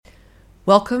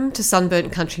Welcome to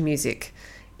Sunburnt Country Music,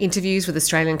 interviews with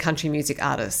Australian country music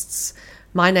artists.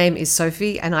 My name is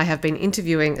Sophie and I have been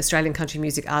interviewing Australian country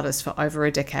music artists for over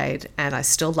a decade and I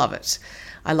still love it.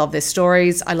 I love their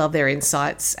stories, I love their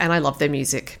insights, and I love their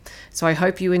music. So I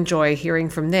hope you enjoy hearing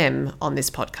from them on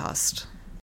this podcast.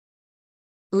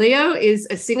 Leo is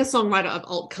a singer-songwriter of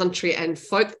alt country and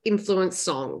folk-influenced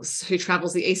songs who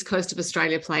travels the east coast of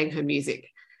Australia playing her music.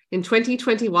 In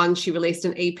 2021, she released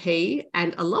an EP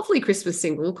and a lovely Christmas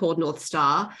single called North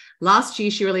Star. Last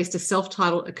year, she released a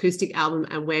self-titled acoustic album,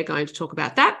 and we're going to talk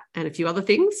about that and a few other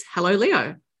things. Hello,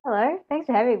 Leo. Hello, thanks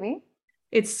for having me.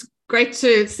 It's great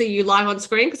to see you live on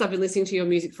screen because I've been listening to your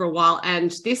music for a while,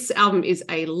 and this album is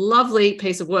a lovely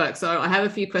piece of work. So I have a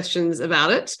few questions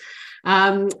about it.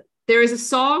 There is a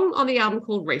song on the album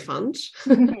called Refund.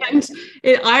 And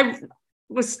when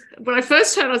I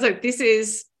first heard it, I was like, this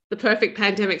is the perfect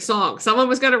pandemic song. Someone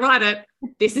was going to write it.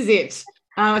 This is it.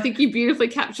 I think you beautifully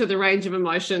capture the range of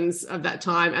emotions of that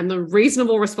time and the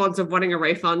reasonable response of wanting a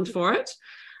refund for it.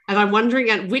 And I'm wondering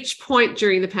at which point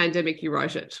during the pandemic you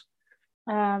wrote it.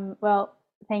 Well,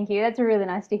 thank you. That's really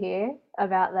nice to hear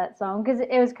about that song because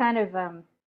it was kind of, I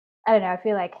don't know, I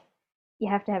feel like you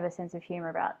have to have a sense of humor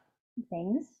about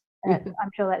things.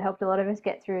 I'm sure that helped a lot of us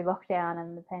get through lockdown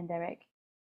and the pandemic.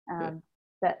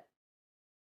 But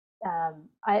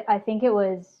I think it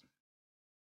was,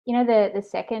 the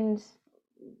second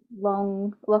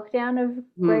long lockdown of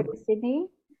Greater Sydney.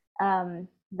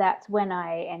 That's when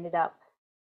I ended up,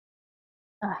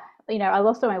 I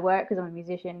lost all my work because I'm a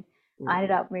musician. I ended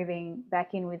up moving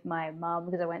back in with my mum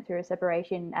because I went through a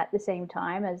separation at the same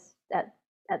time as at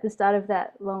the start of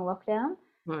that long lockdown.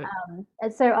 Right.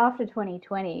 And so after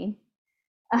 2020,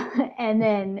 and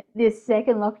then this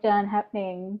second lockdown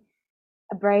happening,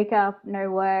 a breakup, no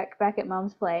work, back at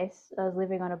mum's place. I was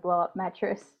living on a blow-up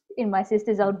mattress in my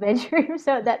sister's old bedroom.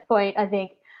 So at that point, I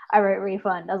think I wrote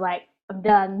Refund. I was like, I'm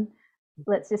done.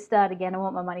 Let's just start again. I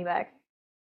want my money back.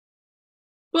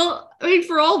 Well, I mean,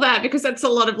 for all that, because that's a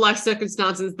lot of life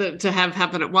circumstances to have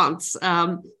happen at once,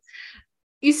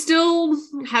 you still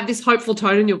have this hopeful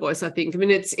tone in your voice, I think. I mean,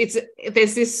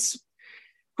 there's this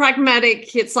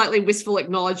pragmatic yet slightly wistful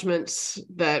acknowledgement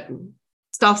that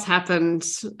stuff's happened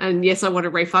and yes, I want a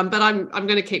refund, but I'm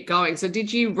going to keep going. So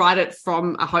did you write it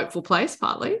from a hopeful place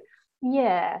partly?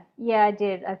 Yeah, I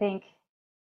did. I think,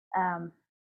 I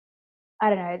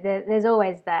don't know, there's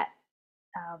always that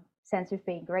sense of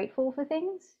being grateful for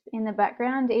things in the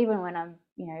background, even when I'm,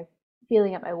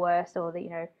 feeling at my worst or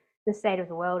that, the state of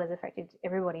the world has affected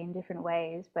everybody in different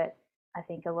ways. But I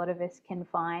think a lot of us can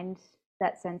find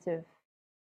that sense of,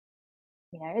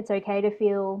 it's okay to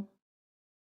feel,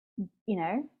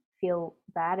 feel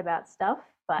bad about stuff,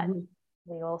 but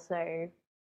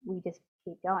we just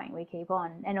keep going, we keep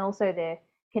on. And also the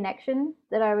connection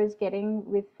that I was getting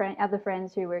with other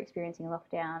friends who were experiencing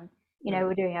lockdown,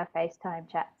 we're doing our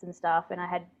FaceTime chats and stuff. And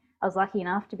I was lucky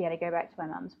enough to be able to go back to my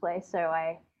mum's place. So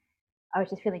I was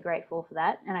just feeling grateful for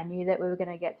that. And I knew that we were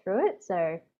going to get through it. So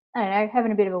I don't know,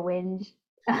 having a bit of a whinge,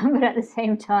 but at the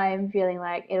same time feeling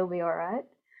like it'll be all right.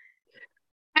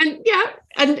 And yeah,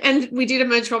 and we did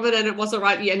emerge from it and it was all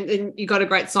right. And you got a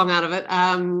great song out of it.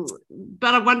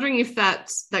 But I'm wondering if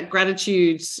that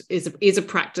gratitude is a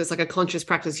practice, like a conscious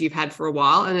practice you've had for a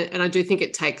while. And I do think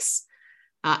it takes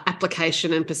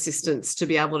application and persistence to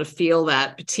be able to feel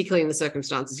that, particularly in the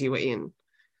circumstances you were in.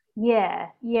 Yeah,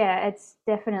 it's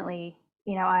definitely,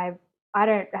 I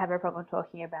don't have a problem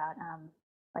talking about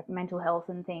like mental health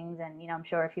and things. And, I'm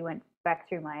sure if you went back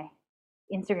through my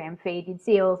Instagram feed, you'd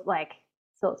see all like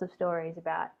sorts of stories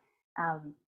about,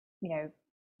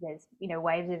 there's,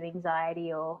 waves of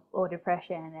anxiety or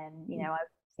depression. And, I've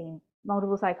seen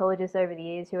multiple psychologists over the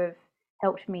years who have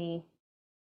helped me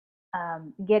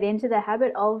get into the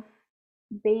habit of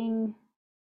being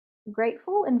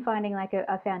grateful and finding like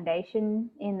a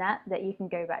foundation in that you can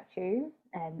go back to.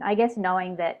 And I guess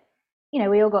knowing that,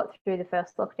 we all got through the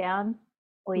first lockdown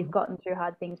or you've gotten through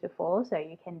hard things before, so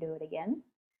you can do it again.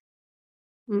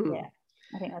 Yeah,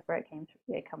 I think that's where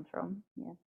it comes from.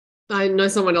 Yeah, I know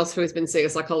someone else who has been seeing a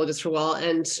psychologist for a while,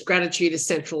 and gratitude is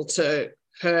central to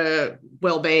her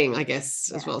well-being, I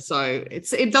guess, as well. So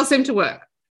it does seem to work.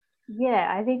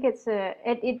 Yeah, I think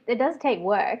it does take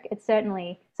work. It's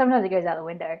certainly sometimes it goes out the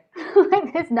window.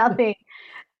 Like there's nothing.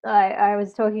 I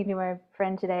was talking to my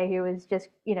friend today who was just,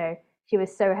 she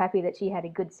was so happy that she had a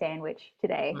good sandwich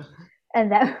today. And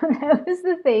that that was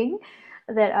the thing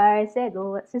that I said,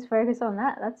 well, let's just focus on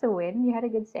that. That's a win. You had a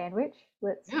good sandwich.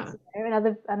 Yeah.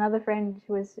 Another friend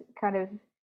was kind of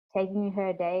taking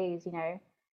her days,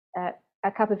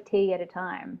 a cup of tea at a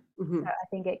time. So I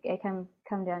think it can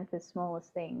come down to the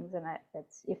smallest things, and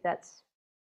if that's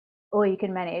or you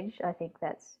can manage, I think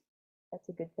that's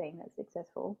a good thing. That's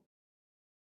successful.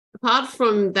 Apart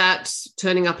from that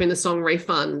turning up in the song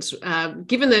Refund,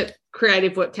 given that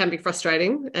creative work can be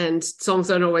frustrating and songs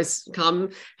don't always come,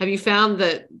 have you found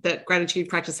that gratitude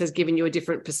practice has given you a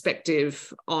different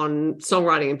perspective on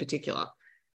songwriting in particular?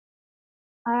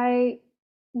 I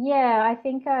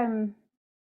think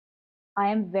I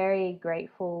am very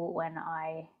grateful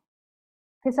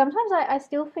because sometimes I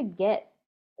still forget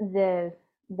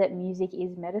that music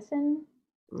is medicine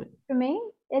for me.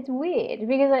 It's weird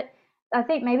because I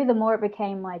think maybe the more it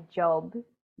became my job,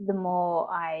 the more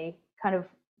I kind of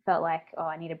felt like, oh,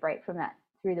 I need a break from that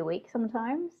through the week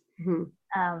sometimes.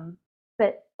 Mm-hmm.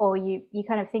 Or you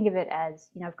kind of think of it as,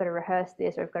 I've got to rehearse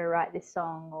this or I've got to write this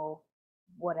song or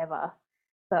whatever.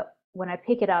 But when I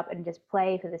pick it up and just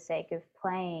play for the sake of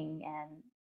playing and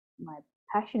my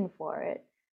passion for it,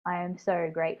 I am so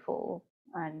grateful.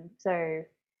 And so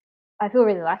I feel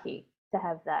really lucky to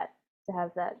have that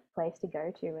place to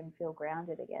go to and feel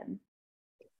grounded again.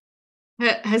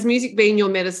 Has music been your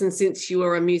medicine since you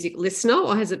were a music listener,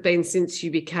 or has it been since you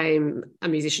became a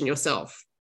musician yourself?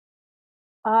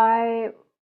 I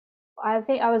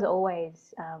think I was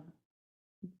always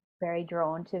very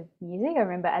drawn to music. I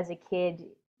remember as a kid,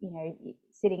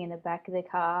 sitting in the back of the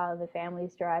car, the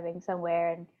family's driving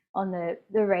somewhere, and on the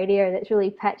radio that's really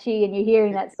patchy, and you're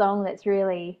hearing that song that's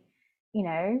really,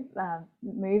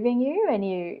 moving you, and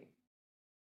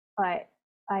I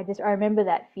remember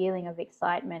that feeling of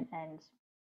excitement, and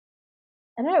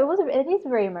I don't know, it is a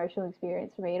very emotional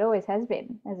experience for me. It always has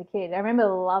been as a kid. I remember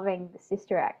loving the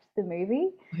Sister Act, the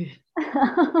movie.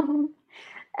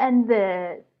 And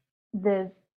the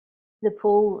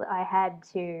pull I had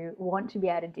to want to be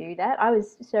able to do that. I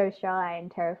was so shy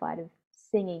and terrified of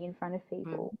singing in front of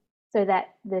people. So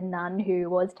that the nun who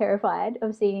was terrified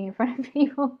of singing in front of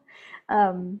people, I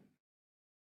don't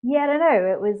know.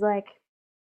 It was like,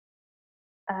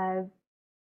 I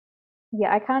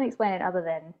can't explain it other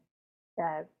than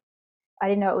I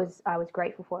didn't know I was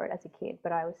grateful for it as a kid,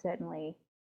 but I was certainly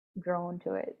drawn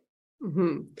to it.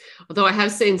 Mm-hmm. Although I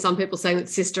have seen some people saying that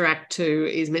Sister Act 2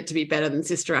 is meant to be better than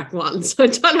Sister Act 1. So I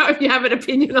don't know if you have an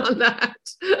opinion on that.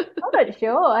 I'm not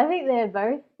sure. I think they're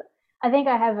both. I think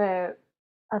I have a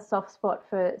soft spot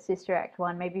for Sister Act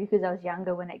 1, maybe because I was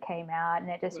younger when it came out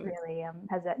and it just really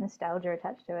has that nostalgia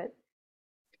attached to it.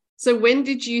 So when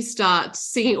did you start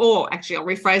singing? Or actually, I'll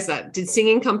rephrase that. Did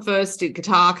singing come first? Did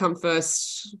guitar come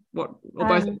first? What, or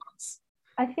both at once?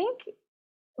 I think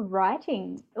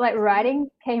writing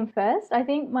came first. I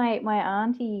think my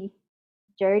auntie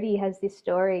Jody has this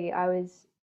story. I was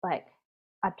like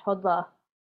a toddler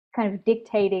kind of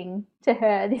dictating to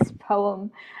her this poem.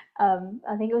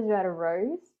 I think it was about a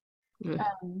rose.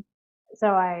 So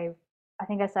I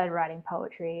think I started writing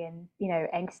poetry and,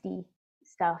 angsty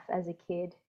stuff as a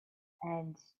kid.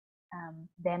 And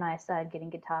then I started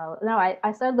getting guitar. No,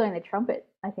 I started learning the trumpet,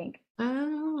 I think.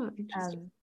 Oh,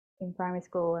 interesting. In primary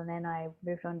school, and then I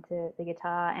moved on to the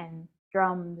guitar and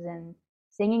drums, and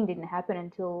singing didn't happen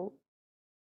until,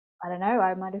 I don't know,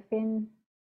 I might have been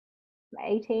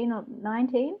 18 or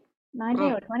 19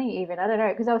 or 20 even. I don't know,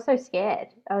 because I was so scared.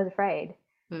 I was afraid.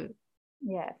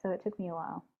 Yeah, so it took me a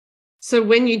while. So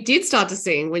when you did start to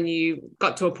sing, when you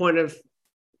got to a point of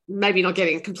maybe not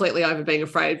getting completely over being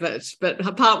afraid, but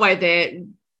partway there,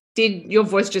 did your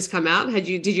voice just come out?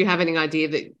 Did you have any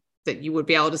idea that you would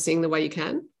be able to sing the way you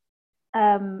can?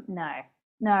 No,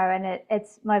 and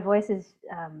it's my voice has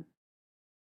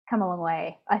come a long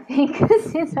way, I think,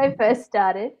 since I first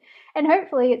started, and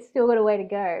hopefully it's still got a way to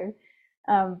go.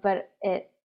 But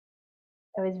it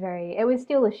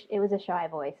was a shy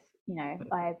voice,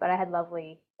 but I had a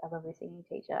lovely singing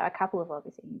teacher, a couple of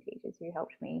lovely singing teachers who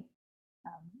helped me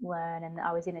learn, and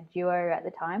I was in a duo at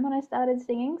the time when I started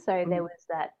singing, so there was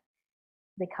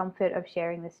the comfort of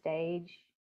sharing the stage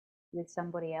with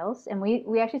somebody else. And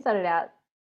we actually started out,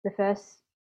 the first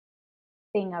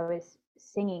thing I was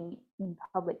singing in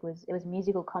public was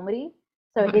musical comedy,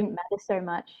 so it didn't matter so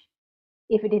much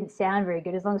if it didn't sound very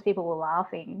good, as long as people were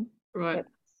laughing. Right.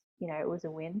 It was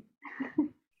a win.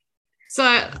 So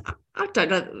I don't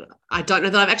know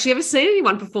that I've actually ever seen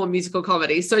anyone perform musical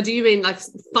comedy. So do you mean like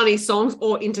funny songs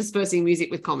or interspersing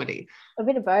music with comedy? A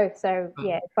bit of both. So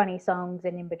funny songs,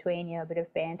 and in between, a bit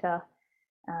of banter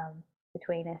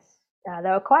between us. They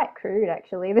were quite crude,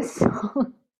 actually, the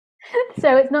song.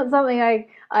 So it's not something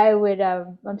I would,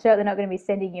 I'm certainly not going to be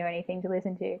sending you anything to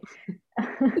listen to.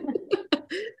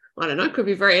 I don't know, it could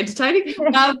be very entertaining.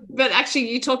 But actually,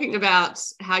 you talking about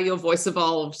how your voice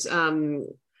evolved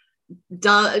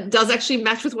does actually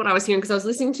match with what I was hearing, because I was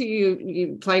listening to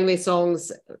you playing these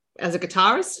songs as a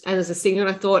guitarist and as a singer, and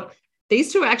I thought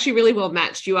these two are actually really well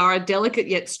matched. You are a delicate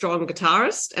yet strong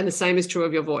guitarist, and the same is true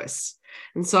of your voice.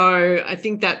 And so I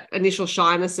think that initial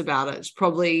shyness about it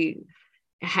probably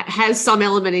has some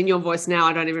element in your voice now.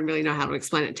 I don't even really know how to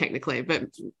explain it technically, but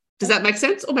does that make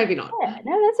sense? Or maybe not. Yeah,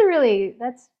 no, I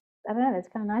don't know, that's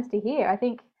kind of nice to hear. I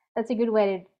think that's a good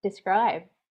way to describe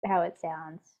how it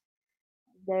sounds.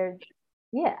 There,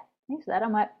 yeah, thanks for that. I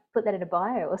might put that in a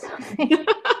bio or something.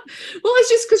 Well, it's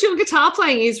just because your guitar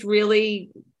playing is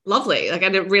really lovely. Like,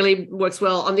 and it really works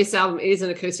well on this album. It is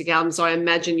an acoustic album, so I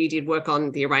imagine you did work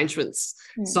on the arrangements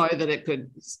so that it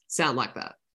could sound like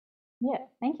that. Yeah,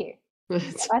 thank you.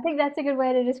 I think that's a good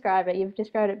way to describe it. You've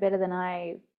described it better than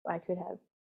I could have.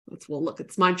 Well, look,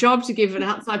 it's my job to give an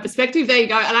outside perspective. There you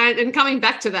go. And coming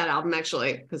back to that album,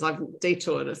 actually, because I've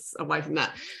detoured us away from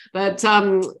that. But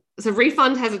so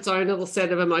Refund has its own little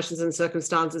set of emotions and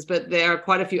circumstances, but there are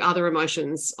quite a few other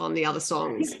emotions on the other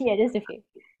songs. Yeah, just a few.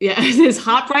 Yeah, there's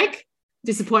heartbreak,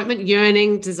 disappointment,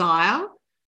 yearning, desire.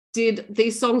 Did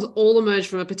these songs all emerge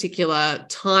from a particular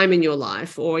time in your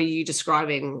life, or are you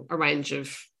describing a range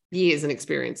of years and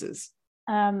experiences?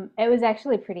 It was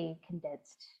actually pretty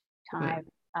condensed time.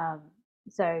 Right.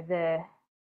 So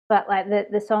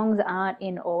the songs aren't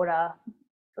in order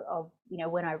of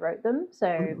when I wrote them.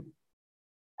 So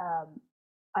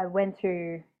I went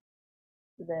through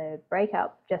the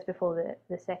breakup just before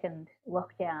the second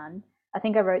lockdown. I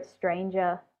think I wrote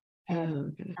Stranger,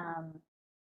 and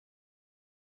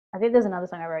I think there's another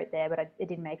song I wrote there, but it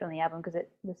didn't make it on the album because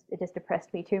it just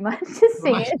depressed me too much to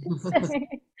sing it.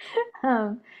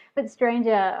 But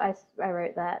Stranger, I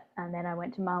wrote that, and then I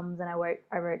went to Mum's and I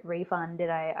wrote Refund, and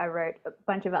I wrote a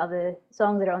bunch of other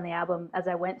songs that are on the album as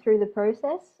I went through the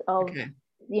process of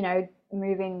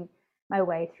moving my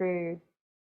way through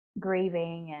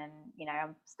grieving, and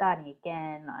I'm starting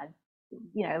again.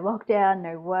 Lockdown,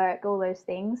 no work, all those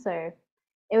things. So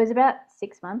it was about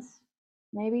 6 months,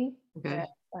 maybe. Okay.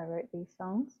 I wrote these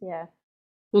songs. Yeah.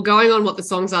 Well, going on what the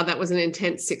songs are, that was an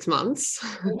intense 6 months.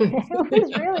 It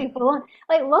was really full on.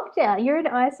 Like lockdown, you're in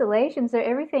isolation, so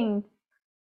everything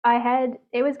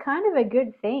it was kind of a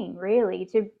good thing, really.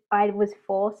 I was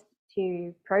forced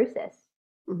to process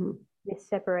this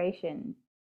separation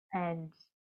and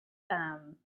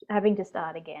having to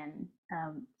start again.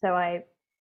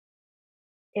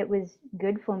 It was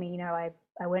good for me. I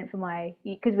went for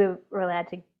because we were allowed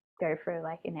to go for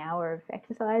like an hour of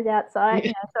exercise outside.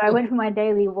 So I went for my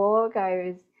daily walk. I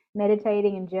was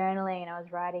meditating and journaling, and I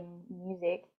was writing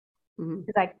music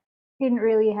because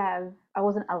I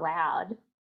wasn't allowed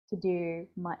to do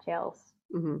much else.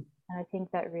 And I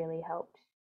think that really helped.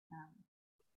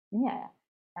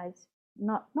 It's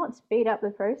not speed up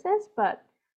the process, but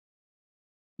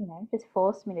just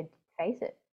forced me to face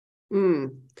it.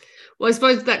 Well, I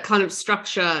suppose that kind of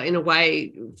structure in a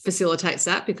way facilitates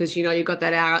that, because you've got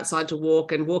that hour outside to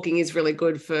walk, and walking is really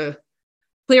good for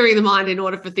clearing the mind in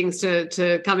order for things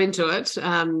to come into it.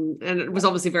 And it was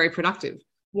obviously very productive.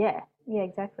 Yeah,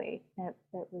 exactly. That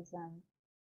was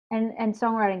and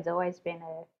songwriting's always been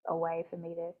a way for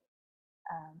me to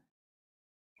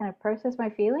kind of process my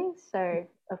feelings. So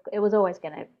it was always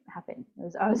going to happen.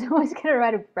 I was always going to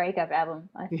write a breakup album,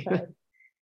 I suppose.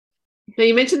 Now,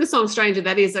 you mentioned the song Stranger.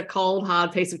 That is a cold,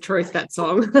 hard piece of truth, that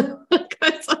song.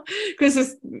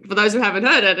 Because for those who haven't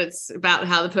heard it, it's about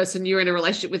how the person you're in a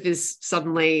relationship with is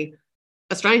suddenly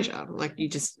a stranger. Like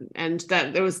and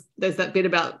that there's that bit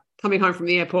about coming home from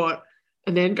the airport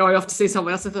and then going off to see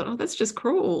someone else. I thought, that's just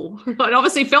cruel. It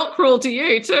obviously felt cruel to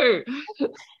you too.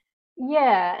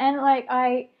 Yeah, and like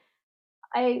I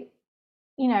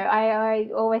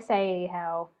always say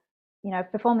how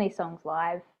I've performed these songs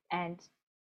live, and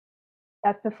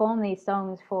I've performed these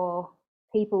songs for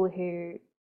people who,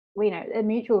 are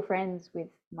mutual friends with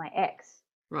my ex.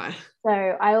 Right. So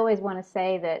I always want to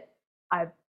say that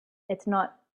it's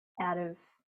not out of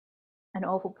an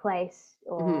awful place,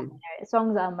 or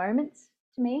songs are moments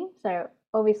to me. So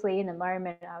obviously in the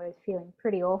moment I was feeling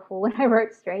pretty awful when I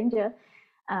wrote Stranger,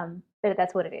 but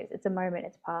that's what it is. It's a moment.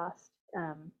 It's past.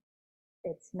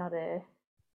 It's not I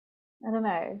don't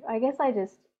know. I guess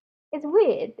it's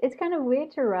weird. It's kind of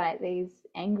weird to write these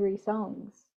angry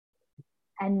songs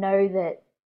and know that,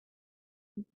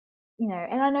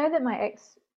 and I know that my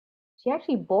ex, she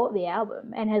actually bought the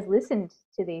album and has listened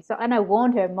to these. So, and I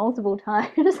warned her multiple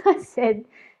times. I said,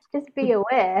 just be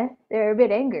aware, they're a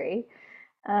bit angry.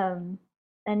 And,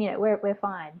 we're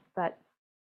fine. But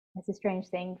it's a strange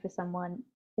thing for someone,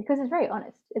 because it's very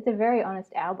honest. It's a very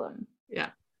honest album.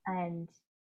 Yeah. And,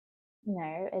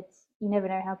 you never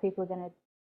know how people are going to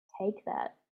take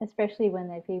that, especially when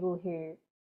they're people who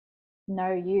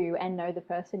know you and know the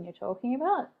person you're talking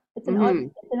about. It's an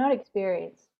odd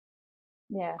experience.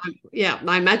 Yeah. Yeah,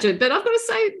 I imagine. But I've got to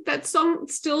say that song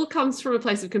still comes from a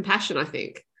place of compassion, I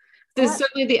think. There's What?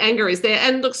 certainly the anger is there.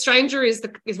 And look, stranger is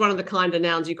one of the kinder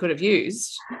nouns you could have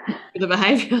used for the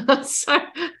behavior. So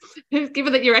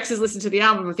given that your ex has listened to the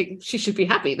album, I think she should be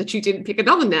happy that you didn't pick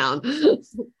another noun.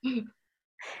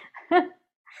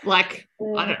 Like,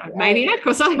 I don't know, maniac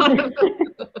or something.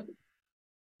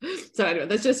 So anyway,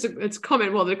 that's just it's a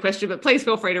comment more than a question, but please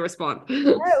feel free to respond.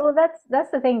 No, well,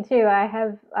 that's the thing too.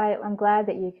 I'm glad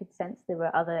that you could sense there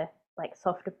were other like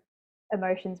softer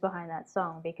emotions behind that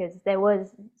song, because there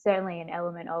was certainly an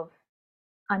element of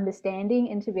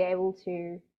understanding and to be able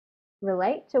to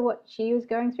relate to what she was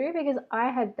going through, because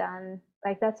I had done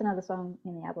like that's another song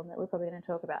in the album that we're probably going to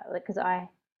talk about, like because I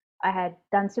had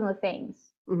done similar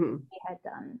things. Mm-hmm. He had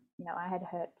done, I had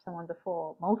hurt someone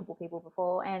before, multiple people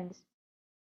before, and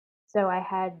so I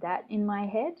had that in my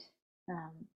head.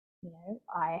 Um,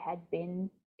 I had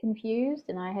been confused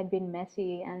and I had been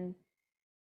messy, and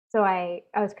so I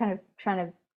was kind of trying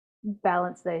to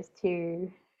balance those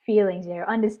two feelings,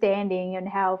 understanding and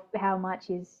how much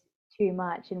is too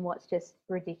much and what's just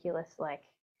ridiculous. Like,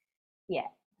 yeah.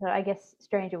 So I guess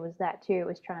Stranger was that too. It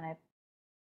was trying to.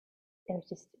 It was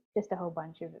just a whole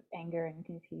bunch of anger and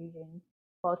confusion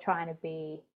while trying to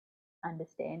be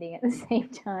understanding at the same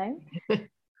time.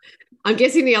 I'm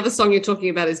guessing the other song you're talking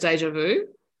about is Deja Vu.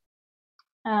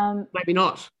 Maybe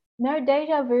not. No,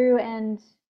 Deja Vu, and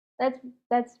that's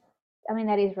that's. I mean,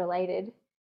 that is related.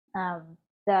 The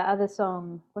other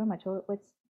song, what am I talking?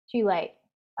 What's Too Late?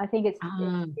 I think it's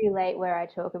Too Late, where I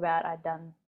talk about I'd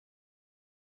done,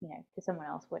 to someone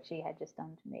else what she had just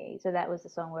done to me. So that was the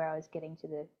song where I was getting to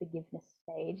the forgiveness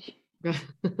stage.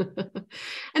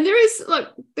 And there's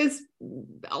the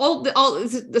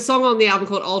song on the album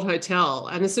called Old Hotel,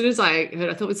 and as soon as I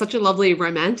heard, I thought it was such a lovely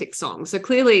romantic song. So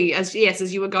clearly, as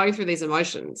you were going through these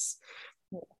emotions,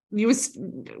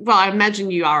 I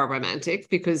imagine you are a romantic,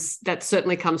 because that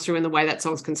certainly comes through in the way that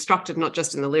song's constructed, not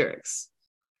just in the lyrics.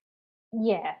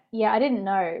 Yeah, I didn't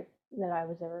know that I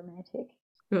was a romantic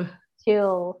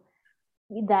till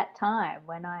that time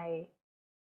when I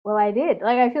did.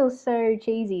 Like, I feel so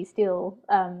cheesy still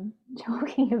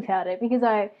talking about it, because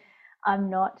I'm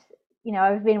not,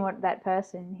 I've been that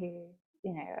person who,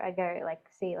 I go like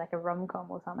see like a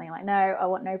rom-com or something, like, no, I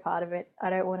want no part of it. I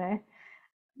don't want to,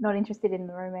 not interested in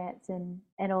the romance and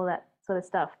all that sort of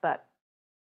stuff. But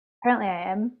apparently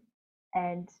I am,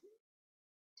 and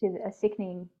to a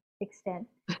sickening extent.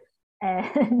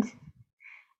 And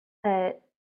uh,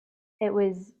 it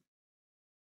was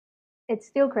it's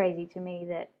still crazy to me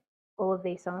that all of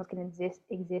these songs can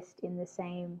exist in the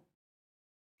same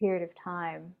period of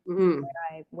time that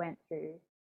I went through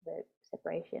the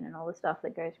separation and all the stuff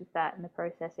that goes with that, and the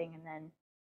processing, and then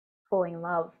falling in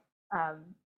love, um,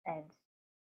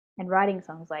 and writing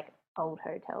songs like Old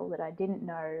Hotel that I didn't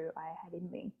know I had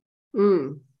in me.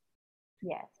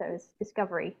 Yeah, so it was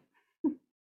discovery.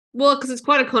 Well, because it's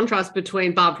quite a contrast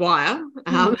between Barbed Wire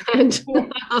and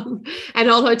and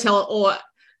Old Hotel, or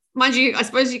mind you, I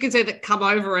suppose you could say that Come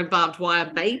Over and Barbed Wire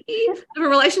maybe have a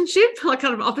relationship, like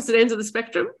kind of opposite ends of the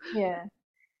spectrum. Yeah,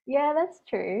 that's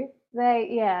true.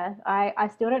 I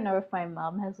still don't know if my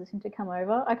mum has listened to Come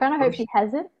Over. I kind of hope she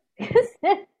hasn't.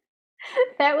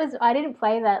 I didn't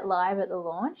play that live at the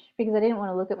launch because I didn't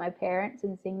want to look at my parents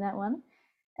and sing that one.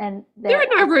 And there are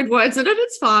no rude words in it.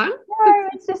 It's fine. No,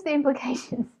 it's just the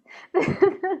implications.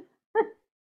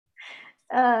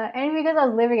 And because I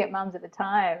was living at mum's at the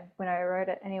time when I wrote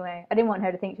it anyway, I didn't want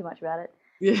her to think too much about it.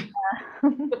 Yeah.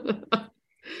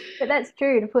 But that's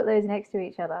true, to put those next to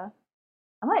each other.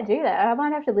 I might do that. I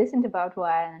might have to listen to Barbed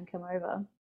Wire and then Come Over.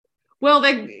 Well,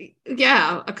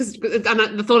 because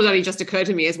the thought has only just occurred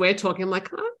to me as we're talking. I'm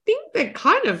like, I think they're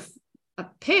kind of a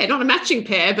pair, not a matching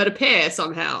pair, but a pair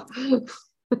somehow.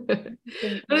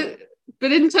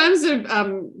 But in terms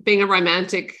of being a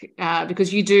romantic,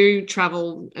 because you do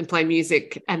travel and play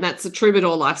music, and that's a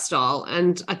troubadour lifestyle,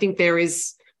 and I think there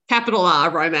is capital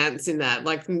R romance in that,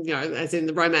 like, as in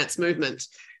the romance movement.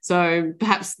 So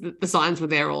perhaps the signs were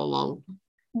there all along.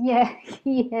 Yeah,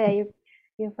 you're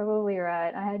probably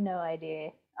right. I had no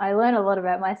idea. I learned a lot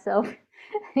about myself.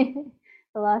 The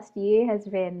last year has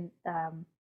been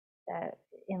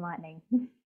enlightening.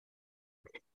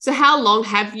 So how long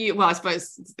have you, well, I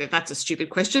suppose that's a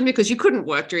stupid question because you couldn't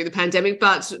work during the pandemic,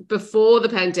 but before the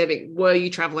pandemic, were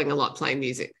you traveling a lot playing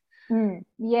music?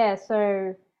 Yeah,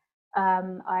 so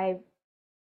I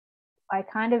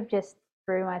kind of just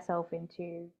threw myself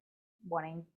into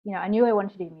wanting, I knew I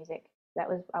wanted to do music.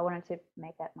 I wanted to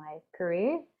make that my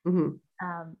career. And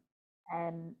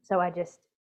so I just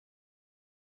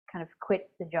kind of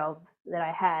quit the job that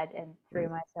I had and threw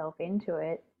myself into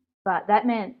it. but that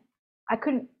meant I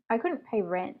couldn't pay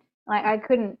rent. Like I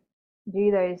couldn't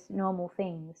do those normal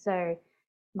things. So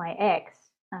my ex,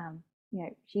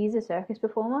 she's a circus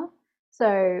performer.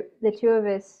 So the two of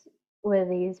us were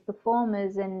these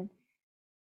performers, and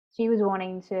she was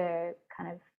wanting to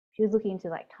she was looking into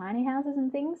like tiny houses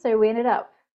and things. So we ended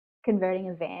up converting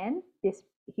a van, this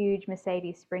huge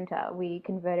Mercedes Sprinter. We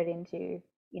converted into,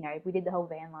 we did the whole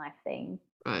van life thing.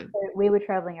 Right. So we were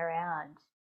traveling around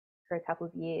for a couple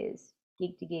of years,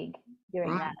 gig to gig,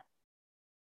 doing that.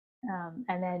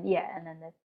 And then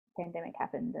the pandemic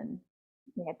happened and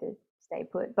we had to stay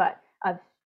put. But I've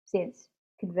since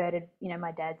converted,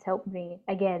 my dad's helped me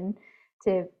again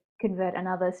to convert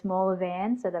another smaller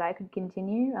van so that I could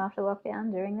continue after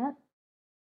lockdown doing that.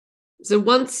 So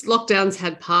once lockdowns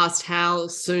had passed, how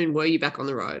soon were you back on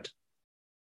the road?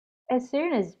 As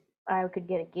soon as I could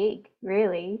get a gig,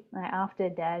 really. Like after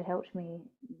Dad helped me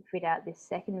fit out this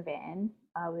second van,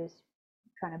 I was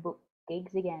trying to book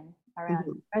gigs again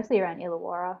around, mostly around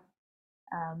Illawarra.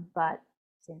 But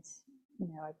since,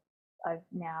 I've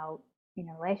now in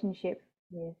a relationship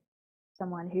with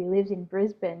someone who lives in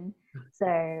Brisbane,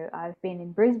 so I've been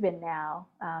in Brisbane now,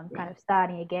 kind of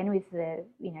starting again with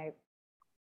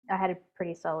I had a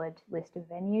pretty solid list of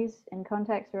venues and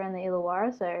contacts around the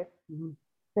Illawarra, so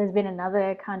there's been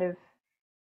another kind of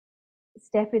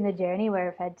step in the journey where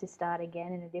I've had to start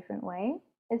again in a different way.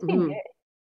 It's been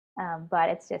good, but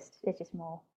it's just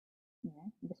more,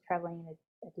 I'm just traveling in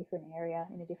a different area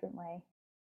in a different way.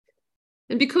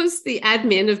 And because the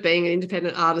admin of being an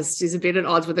independent artist is a bit at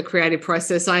odds with the creative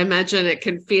process, I imagine it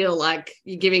can feel like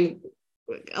you're giving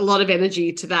a lot of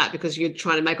energy to that because you're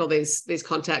trying to make all these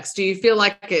contacts. Do you feel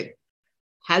like it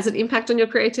has an impact on your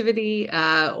creativity?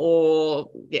 Or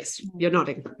yes, you're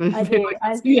nodding. I do.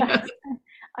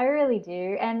 I really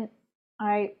do. And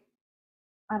I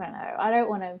don't know. I don't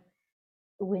want to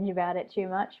whinge about it too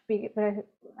much, but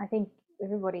I think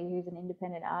everybody who's an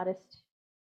independent artist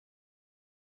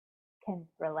can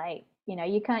relate.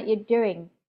 You're doing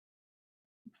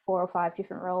 4 or 5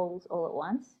 different roles all at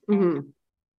once. And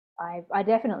I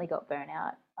definitely got burnt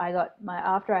out.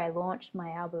 After I launched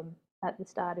my album at the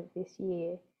start of this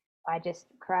year, I just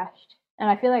crashed. And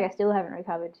I feel like I still haven't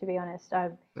recovered, to be honest.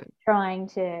 I'm trying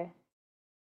to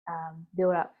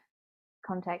build up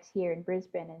contacts here in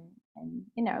Brisbane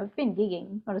and I've been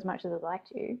gigging, not as much as I'd like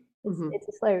to.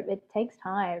 It takes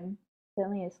time,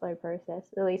 certainly a slow process,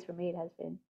 at least for me it has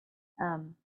been.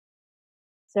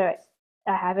 So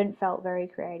I haven't felt very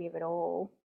creative at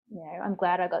all. I'm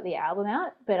glad I got the album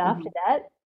out, but after that,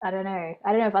 I don't know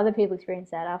if other people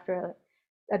experience that after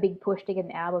a big push to get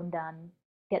an album done,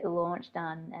 get the launch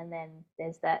done, and then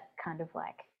there's that kind of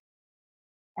like,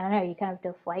 I don't know, you kind of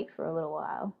deflate for a little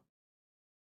while.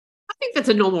 I think that's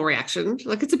a normal reaction.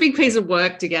 Like it's a big piece of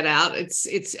work to get out.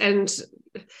 And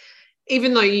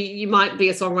even though you might be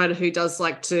a songwriter who does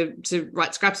like to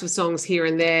write scraps of songs here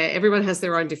and there, everyone has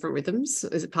their own different rhythms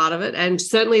as a part of it. And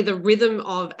certainly the rhythm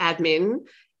of admin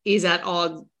is at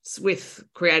odds with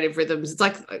creative rhythms. It's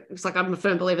like I'm a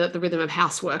firm believer that the rhythm of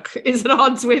housework is at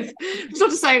odds with, it's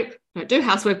not to say don't do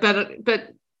housework,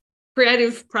 but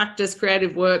creative practice,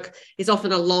 creative work is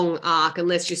often a long arc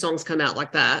unless your songs come out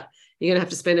like that. You're going to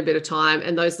have to spend a bit of time,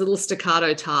 and those little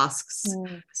staccato tasks,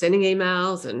 sending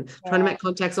emails and trying to make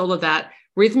contacts, all of that,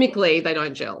 rhythmically, they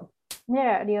don't gel.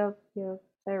 Yeah, you're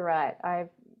so right.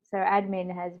 So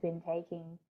admin has been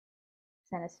taking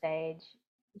center stage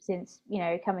since,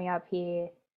 coming up here,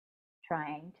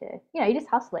 trying to, you're just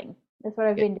hustling. That's what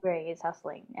I've been doing, is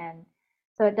hustling. And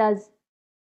so it does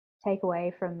take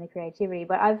away from the creativity,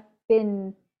 but I've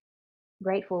been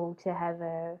grateful to have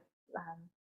a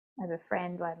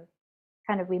friend.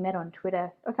 We met on Twitter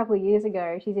a couple of years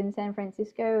ago. She's in San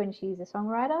Francisco and she's a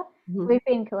songwriter. We've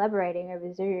been collaborating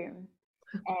over Zoom,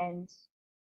 and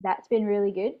that's been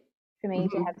really good for me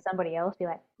to have somebody else be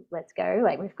like, let's go,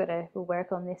 like we'll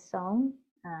work on this song,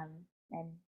 and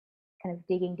kind of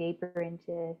digging deeper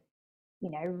into,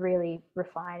 really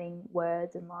refining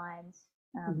words and lines.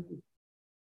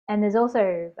 And there's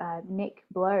also Nick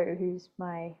Blow, who's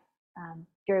my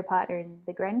duo partner in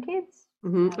the Grandkids,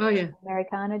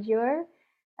 Americana duo.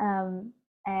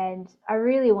 And I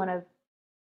really want to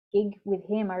gig with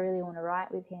him. I really want to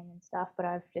write with him and stuff, but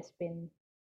I've just been,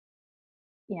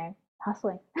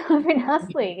 hustling. I've been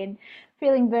hustling and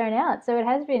feeling burnt out. So it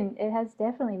has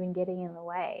definitely been getting in the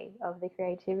way of the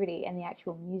creativity and the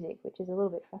actual music, which is a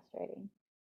little bit frustrating.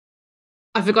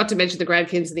 I forgot to mention the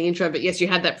Grandkids in the intro, but yes, you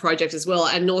had that project as well.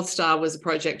 And North Star was a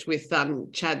project with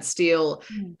Chad Steele.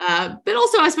 But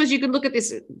also, I suppose you could look at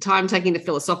this time taking the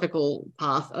philosophical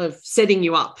path of setting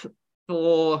you up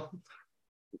for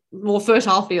more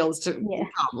fertile fields to Yeah.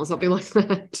 come or something like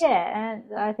that. Yeah,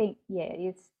 and I think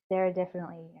there are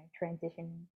definitely transitional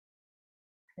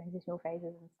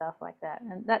phases and stuff like that,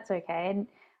 and that's okay. And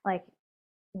like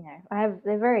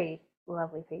they're very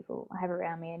lovely people I have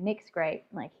around me, and Nick's great.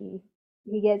 Like he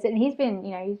gets it, and he's been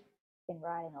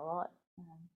writing a lot, and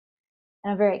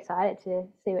I'm very excited to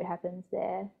see what happens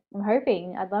there.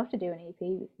 I'd love to do an EP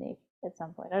with Nick at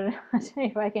some point. I don't know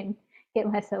if I can get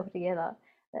myself together.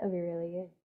 That would be really good.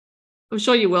 I'm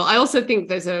sure you will. I also think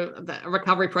there's a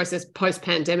recovery process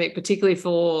post-pandemic, particularly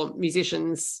for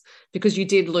musicians, because you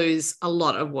did lose a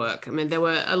lot of work. I mean, there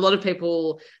were a lot of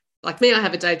people like me. I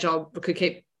have a day job. We could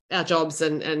keep our jobs,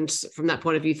 and from that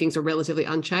point of view, things are relatively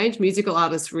unchanged. Musical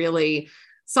artists really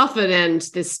suffered, and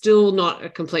there's still not a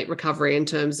complete recovery in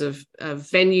terms of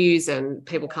venues and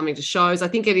people coming to shows. I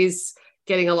think it is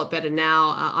getting a lot better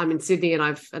now. I'm in Sydney, and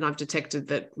I've detected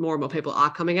that more and more people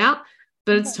are coming out,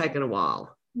 but it's taken a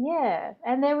while. Yeah,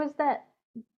 and there was that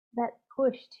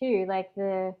push too, like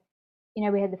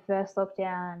we had the first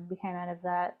lockdown, we came out of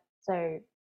that, so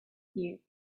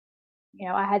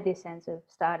I had this sense of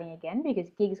starting again because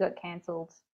gigs got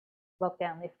cancelled,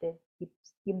 lockdown lifted,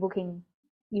 you're booking,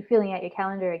 you're filling out your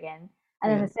calendar again, and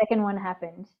then the second one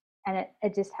happened, and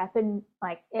it just happened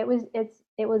like it was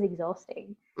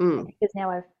exhausting because now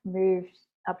I've moved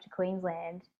up to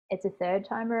Queensland. It's a third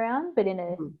time around, but in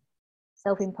a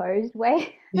self-imposed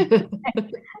way.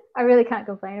 I really can't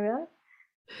complain about it.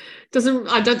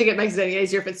 I don't think it makes it any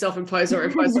easier if it's self-imposed or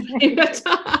imposed on you.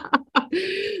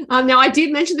 Now, I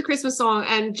did mention the Christmas song,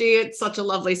 and gee, it's such a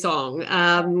lovely song.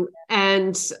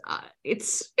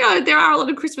 It's there are a lot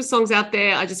of Christmas songs out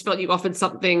there. I just felt you offered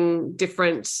something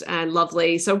different and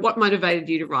lovely. So, what motivated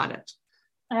you to write it?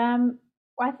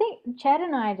 I think Chad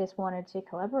and I just wanted to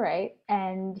collaborate,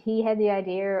 and he had the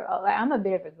idea. I'm a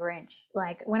bit of a Grinch.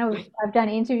 Like when I've done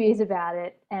interviews about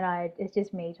it, and it's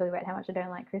just me talking about how much I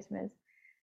don't like Christmas,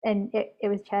 and it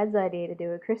was Chad's idea to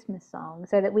do a Christmas song,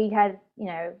 so that we had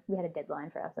a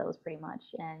deadline for ourselves pretty much,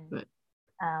 and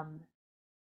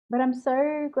but I'm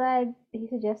so glad he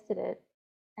suggested it,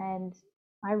 and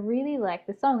I really like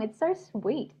the song. It's so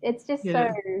sweet. It's just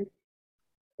it's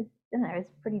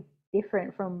pretty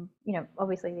different from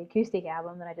obviously the acoustic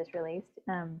album that I just released,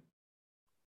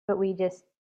 but we just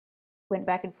went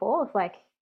back and forth. Like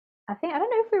I don't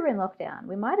know if we were in lockdown,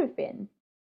 we might have been,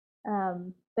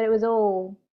 but it was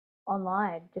all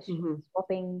online, just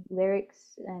swapping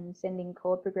lyrics and sending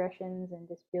chord progressions and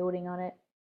just building on it,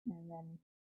 and then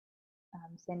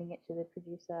sending it to the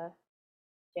producer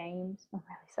James. I'm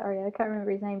really sorry, I can't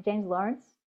remember his name. James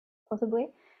Lawrence, possibly.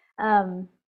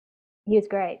 He was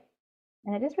great.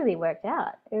 And it just really worked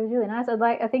out. It was really nice.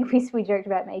 I think we joked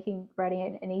about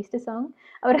writing an Easter song.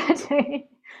 I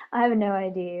have no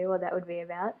idea what that would be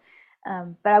about.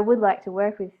 But I would like to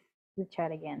work with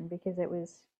Chad again because it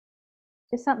was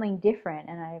just something different,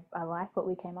 and I like what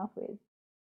we came up with.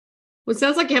 Well, it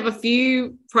sounds like you have a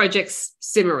few projects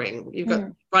simmering. You've got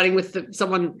writing with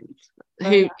someone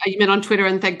who you met on Twitter,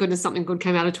 and thank goodness something good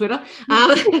came out of Twitter,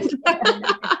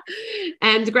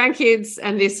 and grandkids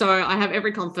and this. So I have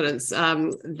every confidence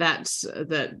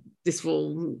that this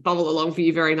will bubble along for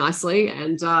you very nicely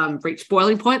and reach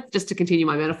boiling point, just to continue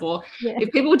my metaphor. Yeah.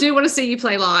 If people do want to see you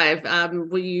play live,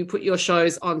 will you put your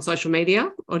shows on social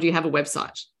media, or do you have a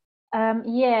website?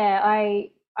 I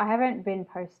haven't been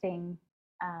posting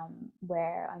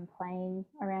where I'm playing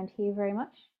around here very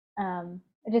much,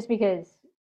 just because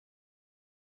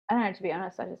I don't know, to be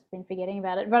honest, I've just been forgetting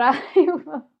about it, but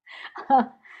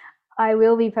I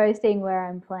will be posting where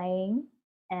I'm playing,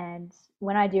 and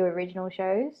when I do original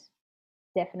shows,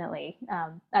 definitely.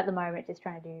 At the moment, just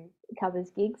trying to do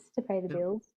covers gigs to pay the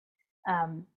bills,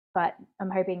 but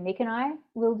I'm hoping Nick and I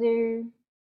will do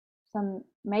some,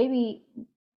 maybe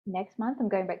next month. I'm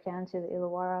going back down to the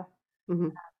Illawarra.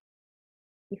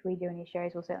 If we do any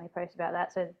shows, we'll certainly post about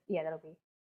that. So yeah, that'll be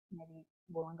maybe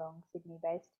Wollongong, Sydney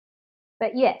based.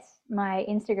 But yes, my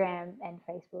Instagram and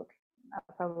Facebook are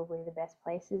probably the best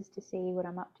places to see what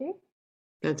I'm up to.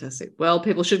 Fantastic. Well,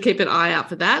 people should keep an eye out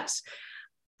for that.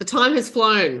 The time has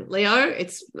flown, Leo.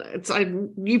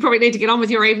 You probably need to get on with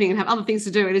your evening and have other things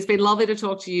to do. It has been lovely to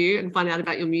talk to you and find out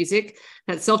about your music.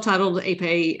 That self-titled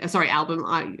album.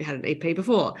 I had an EP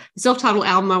before. The self-titled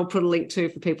album I will put a link to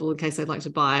for people in case they'd like to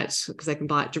buy it, because they can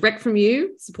buy it direct from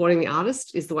you. Supporting the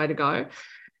artist is the way to go.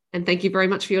 And thank you very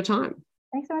much for your time.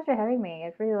 Thanks so much for having me.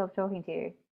 I've really loved talking to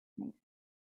you.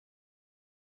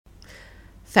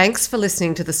 Thanks for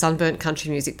listening to the Sunburnt Country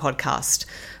Music Podcast.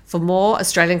 For more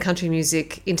Australian country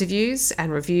music interviews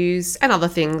and reviews and other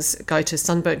things, go to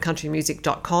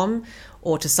sunburntcountrymusic.com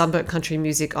or to Sunburnt Country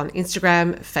Music on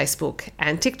Instagram, Facebook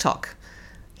and TikTok.